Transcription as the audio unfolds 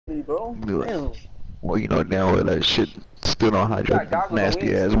already, bro. Be like, Damn. well, you know now where that shit still don't You got hydrate. goggles on, Nasty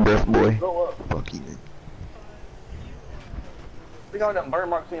we ass ain't breath, boy. grow up. Fuck you. We got them burn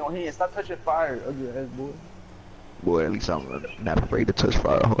marks on your hands. Stop touching fire, ugly ass boy. Boy, at least I'm not afraid to touch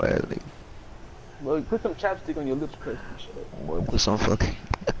fire, whole ass nigga. Well, put some chapstick on your lips, Chris. Boy, put some fucking.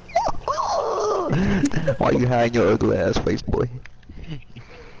 Why you hiding your ugly ass face, boy?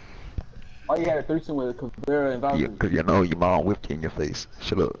 Why you had a threesome with Caveira and Valkyrie? Yeah, cause you know your mom whipped you in your face.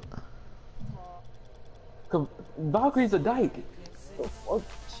 Shut up. Valkyrie's a dyke. The fuck?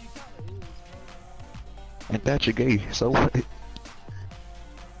 And that you gay, so what?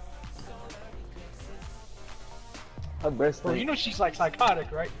 Her breast Bro, you know she's like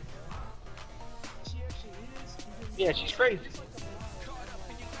psychotic, right? Yeah, she's crazy.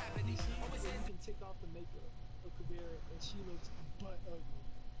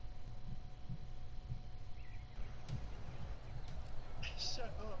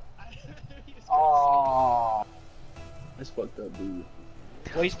 Oh, that's fucked up, dude.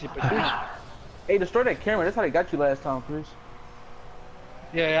 Wasted potential. Hey, destroy that camera. That's how they got you last time, Chris.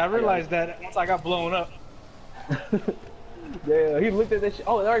 Yeah, I realized that once I got blown up. Yeah, he looked at that shit.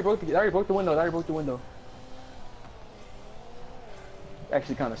 Oh, it already broke the window. It already broke the window.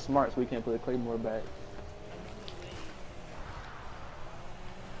 Actually, kind of smart, so we can't put the claymore back.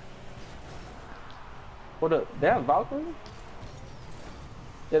 What up? They have Valkyrie?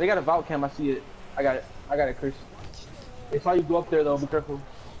 Yeah, they got a Valk cam. I see it. I got it. I got it, Chris. They saw you go up there, though. Be careful.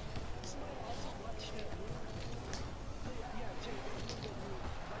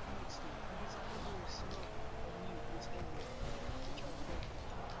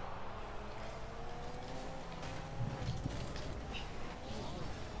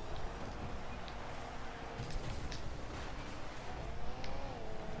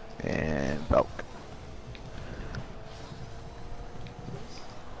 And Valk.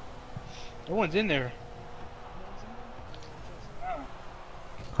 No one's in there.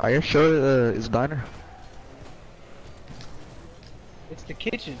 Are you sure it's diner? It's the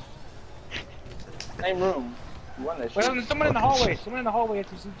kitchen. Same room. You won that Wait, shit. there's someone in the hallway. Someone in the hallway at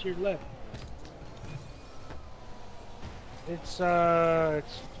the seat to your left. It's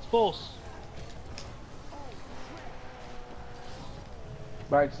false.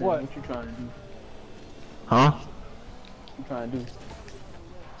 Braxton, What? what you trying to do? Huh? What you trying to do?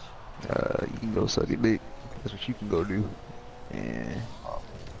 You can go suck a dick. That's what you can go do. And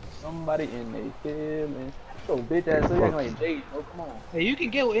Somebody in they feeling. So bitch ass, so you acting like Jade. Oh, come on. Hey, you can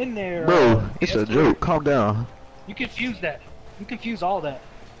go in there. bro, it's a joke. Calm down. You confuse that. You confuse all that.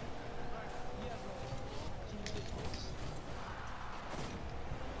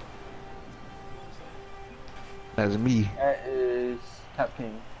 That's me. That is Cap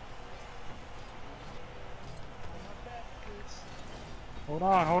King. Hold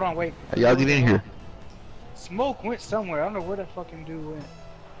on, wait. Hey, y'all get in here. Smoke went somewhere. I don't know where that fucking dude went.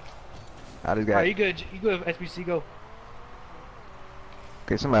 I just got. Alright, you good, SBC, go.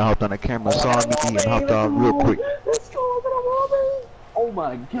 Okay, somebody hopped on the camera, saw me, and hopped off real quick. Let's go, oh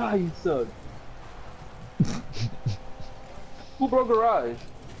my god, you suck. Who broke garage?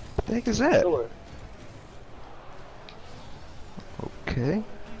 What the heck is that? Door. Okay.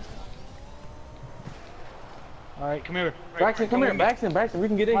 Alright, come here. Braxton, come here. Braxton, we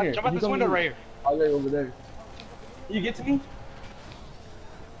can get in here. Jump out You this come window in. right here. Oh, yeah, over there. You get to me?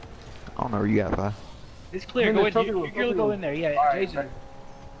 I don't know where you at, Five. It's clear. In Go the in. trophy You room, can go in there. Yeah, Alright, Jason.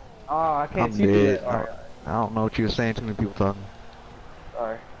 Oh, I can't I'm see through dead. that. Alright, I don't know what you were saying. Too many people talking.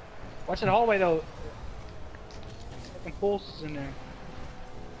 alright. Watch that hallway though. Fucking pulses in there.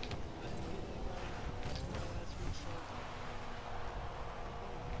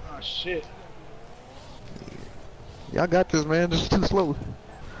 Oh shit. Y'all got this, man. This is too slow.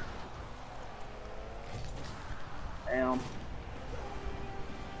 Damn.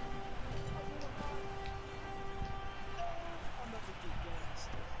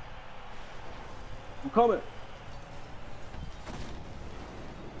 I'm coming.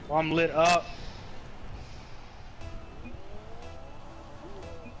 Well, I'm lit up.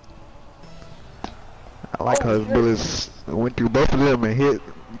 I like how his bullets went through both of them and hit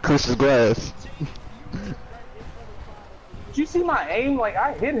Chris's glass. Did you see my aim? Like,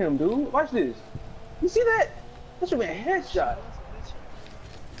 I hit him, dude. Watch this. You see that? That should be a headshot.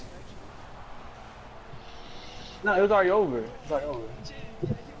 No, it was already over. It was already over.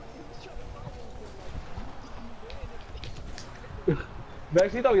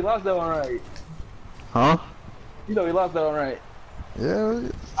 Max, you thought we lost that one right. Huh? You know we lost that one right. Yeah,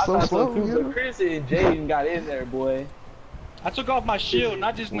 it's I so thought slow. so too, Yeah. but Chris and Jaden got in there, boy. I took off my shield and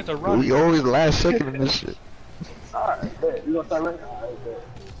I just went to run. We always last second in this shit. Alright, bet. You gonna start running? Alright, bet.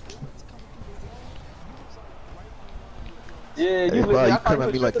 Yeah, Hey, you wow, you I thought come at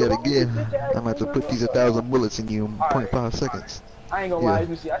was me like shooting that the wrong again. bitch ass I'm about to nigga, put bro. these 1,000 bullets in you in Alright. 0.5 seconds. I ain't gonna Yeah. lie,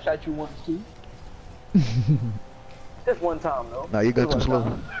 you see, I shot you once too. Just one time though. Nah, you got Just too one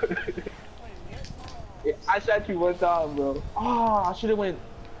slow. time. Yeah, I shot you one time, bro. Oh, I should have went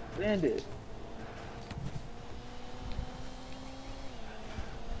bandit.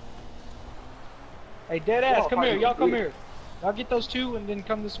 Hey, dead ass, Oh, come here. fuck, Y'all come you- here. Y'all get those two and then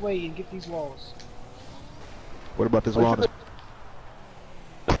come this way and get these walls. What about this Oh, wall? shoot.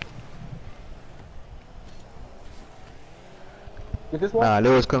 Get this wall? Nah, they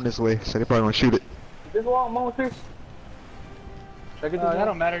always come this way, so they probably gonna shoot it. Get this wall, Mama Chris? Should I get this That wall?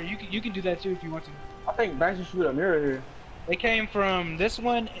 don't matter. You can do that too if you want to. I think Banks should shoot a mirror here. They came from this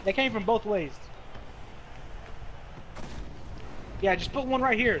one. They came from both ways. Yeah, just put one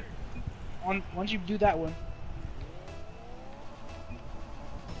right here. Once you do that one.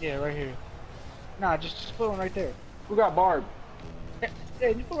 Yeah, right here. Nah, just put one right there. Who got Barb?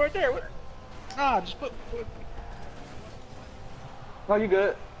 Hey, you put right there. Nah, just put. No, you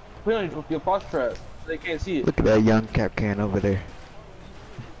good. Put on your false trap so they can't see it. Look at that young cap can over there.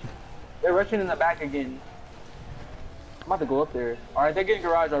 They're rushing in the back again. I'm about to go up there. Alright, they're getting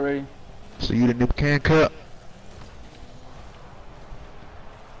garage already. So you the new can cup?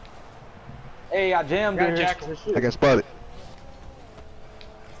 Hey, I jammed Got in Jackal. here. I got spotted.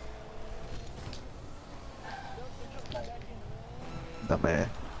 Dumbass.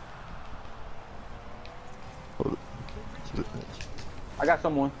 Hold it. I got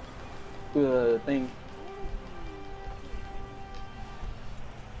someone. The thing.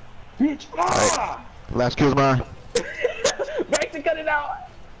 Bitch! Ah! Last kill's mine. Banks to cut it out!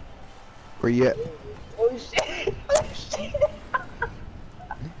 Where you at? Oh shit! Oh shit!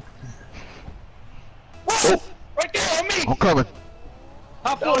 Oh, Right there on me. I'm coming.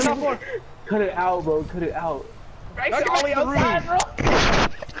 Top floor, top floor. Cut it out, bro. Cut it out. Banks Y'all all the get way back to the outside, bro.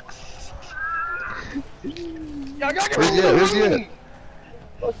 Y'all gotta get Where's you at? Where's you at?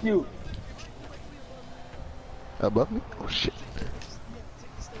 Fuck you. Above me? Oh shit.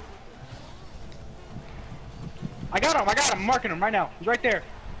 I got him. I'm marking him right now. He's right there.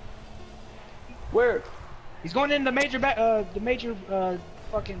 Where? He's going in the major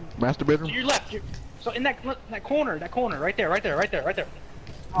fucking Master to bedroom? your left. So in that corner, right there.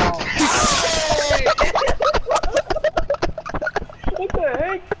 Oh. What the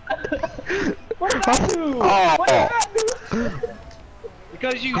heck? What did I do? Oh. What did I do?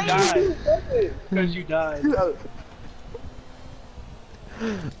 Because you died. Because you died.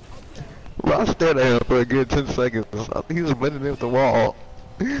 Well, I stared at him for a good 10 seconds. I think he was blending in with the wall.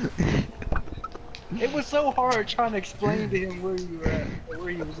 It was so hard trying to explain to him where you were at, or where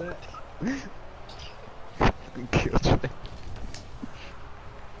he was at. Killed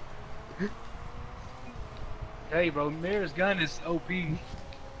you. Hey, bro, Mir's gun is OP.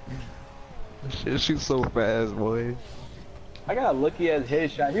 Shit shoots so fast, boy. I got a lucky ass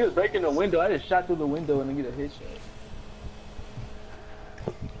headshot. He was breaking the window. I just shot through the window and then get a headshot.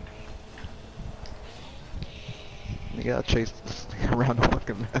 You gotta chase this around the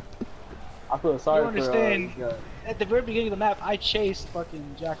fucking map. I feel sorry You understand? for At the very beginning of the map, I chased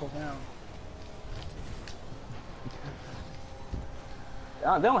fucking Jackal down.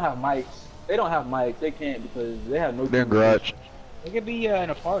 they don't have mics. They don't have mics. They can't because they have no. They're in garage. They could be in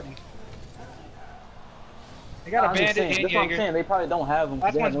a party. They got a I'm just bandit saying, and that's what I'm Jaeger. saying. They probably don't have them.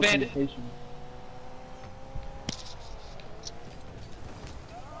 Last They have one's no bandit. communication.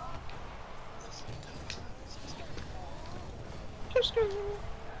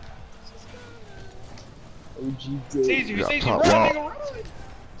 OG It's easy. You Got see you top running wall. around.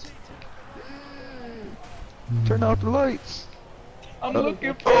 Turn off the lights. I'm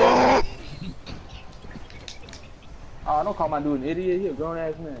looking for. Oh! Oh, don't call my dude an idiot. He a grown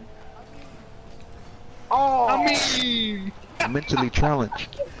ass man. Oh, I mean, Mentally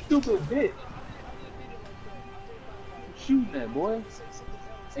challenged. stupid bitch. Shooting that boy.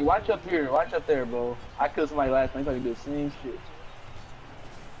 Hey, watch up here. Watch up there, bro. I killed somebody last night. I can do the same shit.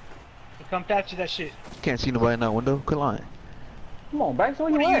 he come at you that shit. Can't see nobody in that window. Quit lying. Come on, Banks. Where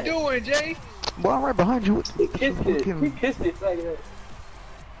What you are you at? doing, Jay? Boy, I'm right behind you. He kissed it. He kissed it like that.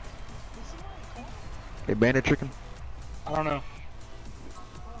 Hey, bandit tricking? I don't know.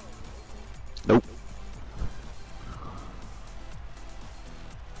 Nope.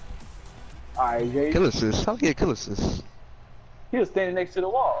 Alright, Jay. Kill assist. How do you get kill assist? He was standing next to the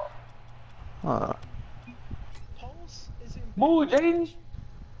wall. Move, Jaden.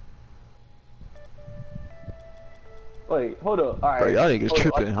 Wait, hold up. Alright. Bro, y'all niggas Hold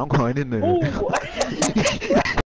up. tripping. I'm going in there. Move.